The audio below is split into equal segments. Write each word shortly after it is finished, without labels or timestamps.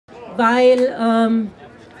weil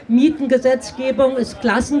Mietengesetzgebung ist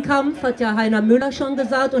Klassenkampf, hat ja Heiner Müller schon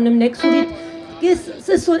gesagt, und im nächsten Lied es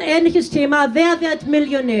ist so ein ähnliches Thema, wer wird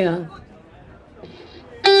Millionär?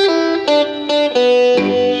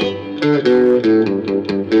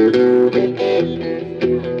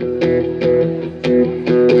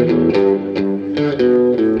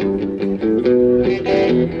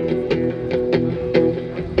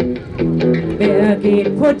 Wer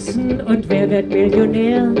geht putzen und wer wird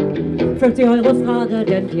Millionär? 50 € Frage,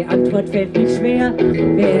 denn die Antwort fällt nicht schwer.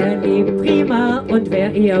 Wer lebt prima und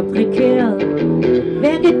wer eher prekär?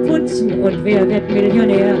 Wer geht putzen und wer wird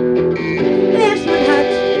Millionär? Wer schon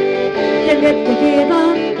hat, der wird gegeben.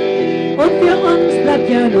 Und für uns bleibt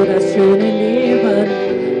ja nur das schöne Leben.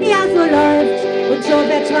 Ja, so läuft's und so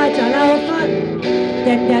wird's weiterlaufen.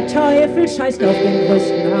 Denn der Teufel scheißt auf den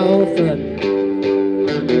größten Haufen.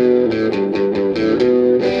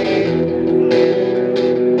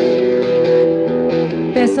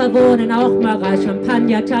 Besser wohnen, auch mal reich,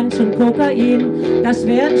 Champagner, Tanz und Kokain. Das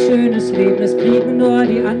wäre ein schönes Leben, das kriegen nur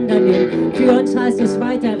die anderen hin. Für uns heißt es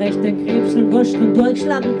weiter recht, denn Krebs und Wurst und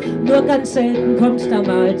Durchschlagen. Nur ganz selten kommt's da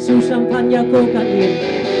mal zu Champagner, Kokain.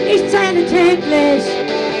 Ich zähle täglich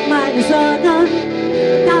meine Sorgen,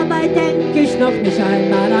 dabei denk ich noch nicht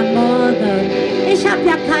einmal an morgen. Ich hab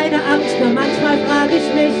ja keine Angst, nur manchmal frage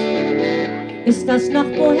ich mich, ist das noch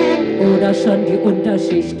Bohem oder schon die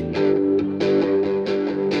Unterschicht?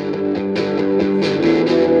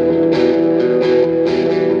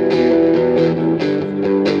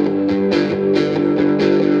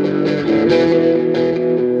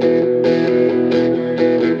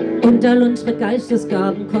 Und all unsere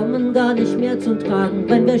Geistesgaben kommen gar nicht mehr zum Tragen,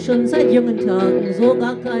 wenn wir schon seit jungen Tagen so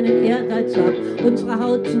gar keinen Ehrgeiz haben, unsere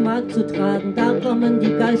Haut zum Markt zu tragen. Da kommen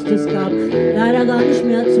die Geistesgaben leider gar nicht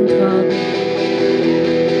mehr zum Tragen.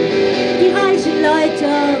 Die reichen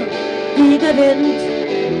Leute, die gewinnt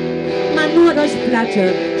man nur durch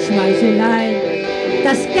platte Schmeicheleien.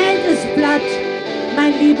 Das Geld ist platt,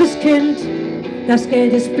 mein liebes Kind. Das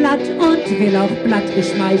Geld ist platt und will auch platt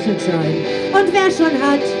geschmeichelt sein. Und wer schon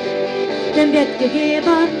hat, dem wird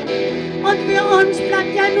gegeben. Und für uns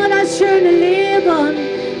bleibt ja nur das schöne Leben.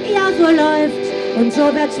 Ja, so läuft's und so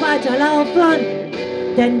wird's weiterlaufen.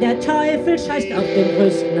 Denn der Teufel scheißt auf den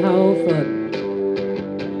größten Haufen.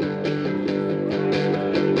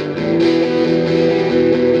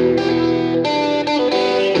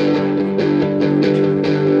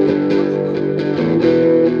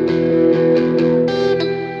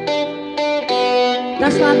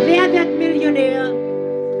 Das war Wer wird Millionär?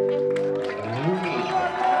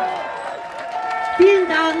 Vielen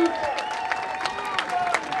Dank.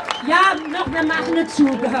 Ja, noch, wir machen eine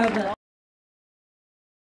Zugabe.